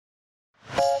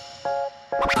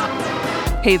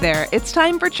Hey there, it's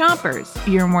time for Chompers,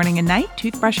 your morning and night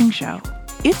toothbrushing show.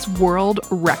 It's World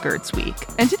Records Week,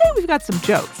 and today we've got some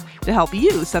jokes to help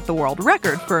you set the world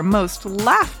record for most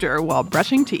laughter while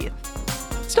brushing teeth.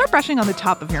 Start brushing on the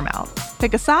top of your mouth.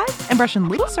 Pick a side and brush in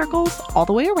little circles all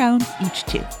the way around each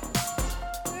tooth.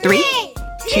 3,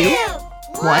 2,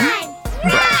 1,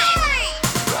 brush.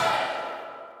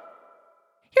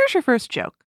 Here's your first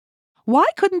joke. Why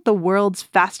couldn't the world's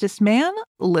fastest man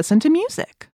listen to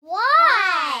music?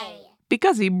 Why?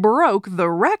 Because he broke the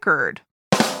record.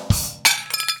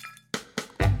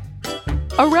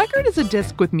 A record is a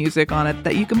disc with music on it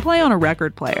that you can play on a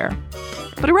record player.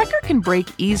 But a record can break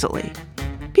easily.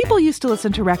 People used to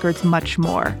listen to records much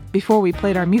more before we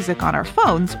played our music on our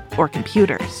phones or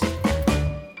computers.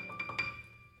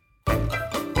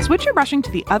 Switch your brushing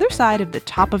to the other side of the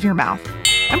top of your mouth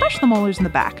and brush the molars in the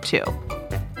back too.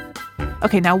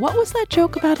 Okay, now what was that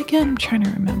joke about again? I'm trying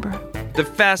to remember. The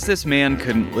fastest man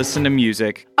couldn't listen to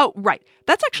music. Oh, right.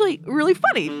 That's actually really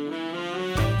funny.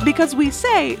 Because we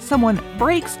say someone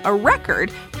breaks a record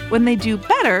when they do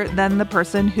better than the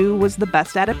person who was the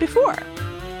best at it before.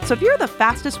 So if you're the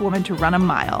fastest woman to run a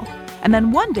mile, and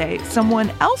then one day someone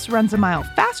else runs a mile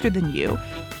faster than you,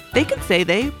 they can say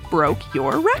they broke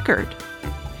your record.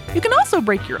 You can also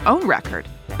break your own record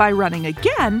by running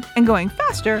again and going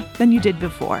faster than you did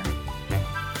before.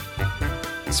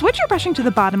 Switch your brushing to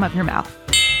the bottom of your mouth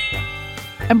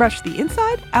and brush the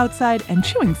inside, outside, and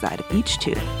chewing side of each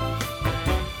tooth.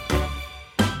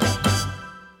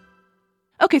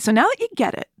 Okay, so now that you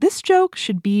get it, this joke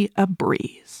should be a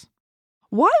breeze.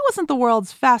 Why wasn't the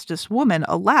world's fastest woman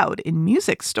allowed in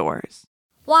music stores?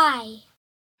 Why?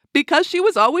 Because she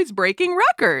was always breaking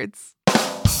records.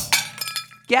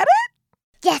 Get it?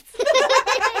 Yes.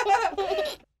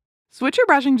 Switch your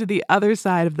brushing to the other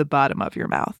side of the bottom of your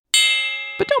mouth.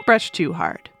 But don't brush too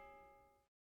hard.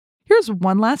 Here's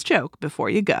one last joke before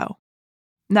you go.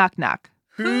 Knock, knock.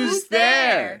 Who's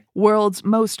there? World's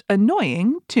most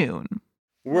annoying tune.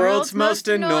 World's most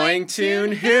annoying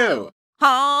tune, who?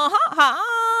 Ha, ha,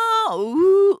 ha.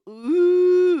 Ooh, ooh.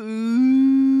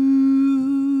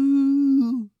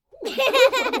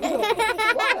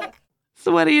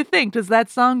 So what do you think? Does that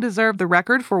song deserve the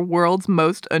record for world's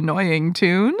most annoying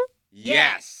tune?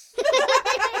 Yes.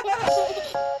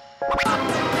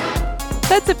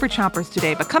 That's it for Chompers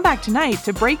today, but come back tonight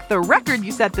to break the record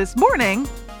you set this morning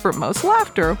for most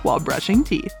laughter while brushing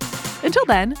teeth. Until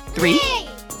then, 3,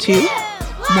 2,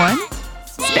 1,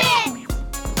 stick.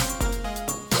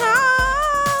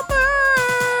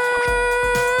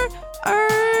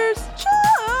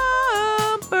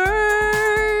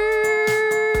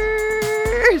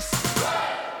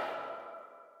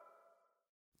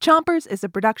 Chompers is a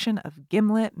production of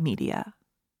Gimlet Media.